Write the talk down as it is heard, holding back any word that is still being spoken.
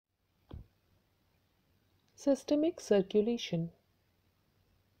Systemic circulation.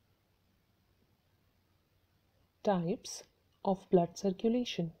 Types of blood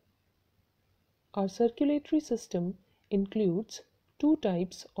circulation. Our circulatory system includes two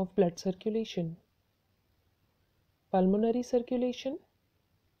types of blood circulation: pulmonary circulation,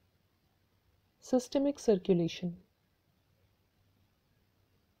 systemic circulation.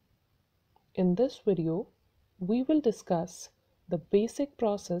 In this video, we will discuss the basic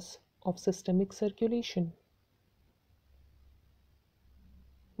process of systemic circulation.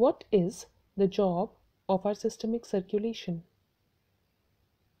 What is the job of our systemic circulation?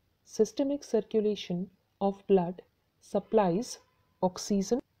 Systemic circulation of blood supplies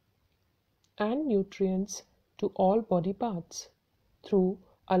oxygen and nutrients to all body parts through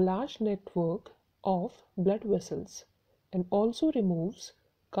a large network of blood vessels, and also removes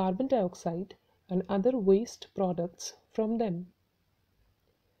carbon dioxide and other waste products from them.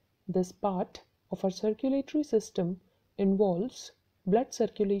 This part of our circulatory system involves blood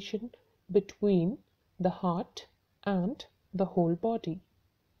circulation between the heart and the whole body.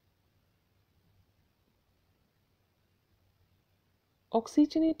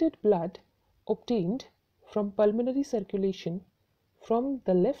 Oxygenated blood obtained from pulmonary circulation from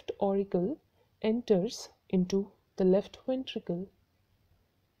the left auricle enters into the left ventricle.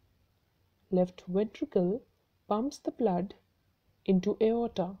 Left ventricle pumps the blood into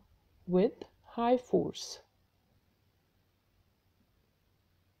aorta with high force.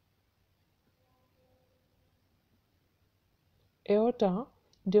 Aorta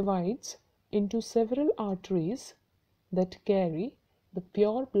divides into several arteries that carry the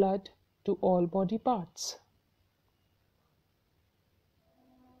pure blood to all body parts.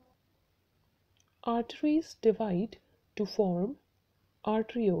 Arteries divide to form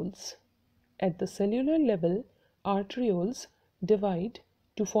arterioles. At the cellular level, arterioles divide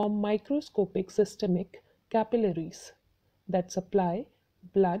to form microscopic systemic capillaries that supply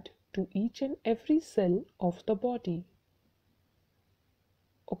blood to each and every cell of the body.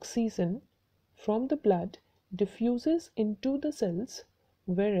 Oxygen from the blood diffuses into the cells,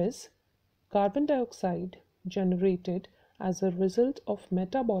 whereas carbon dioxide generated as a result of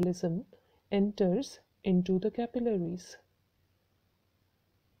metabolism enters into the capillaries.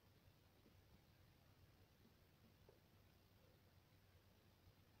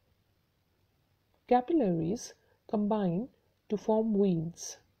 Capillaries combine to form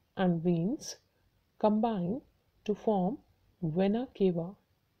veins, and veins combine to form vena cava.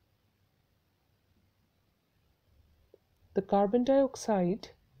 The carbon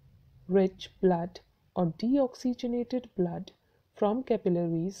dioxide rich blood or deoxygenated blood from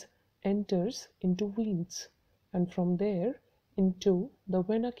capillaries enters into veins, and from there into the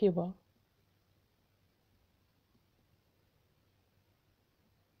vena cava.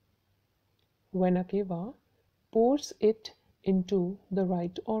 Vena cava pours it into the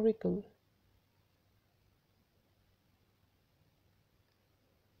right auricle.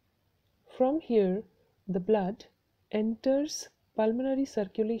 From here, the blood enters pulmonary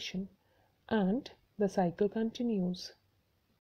circulation and the cycle continues.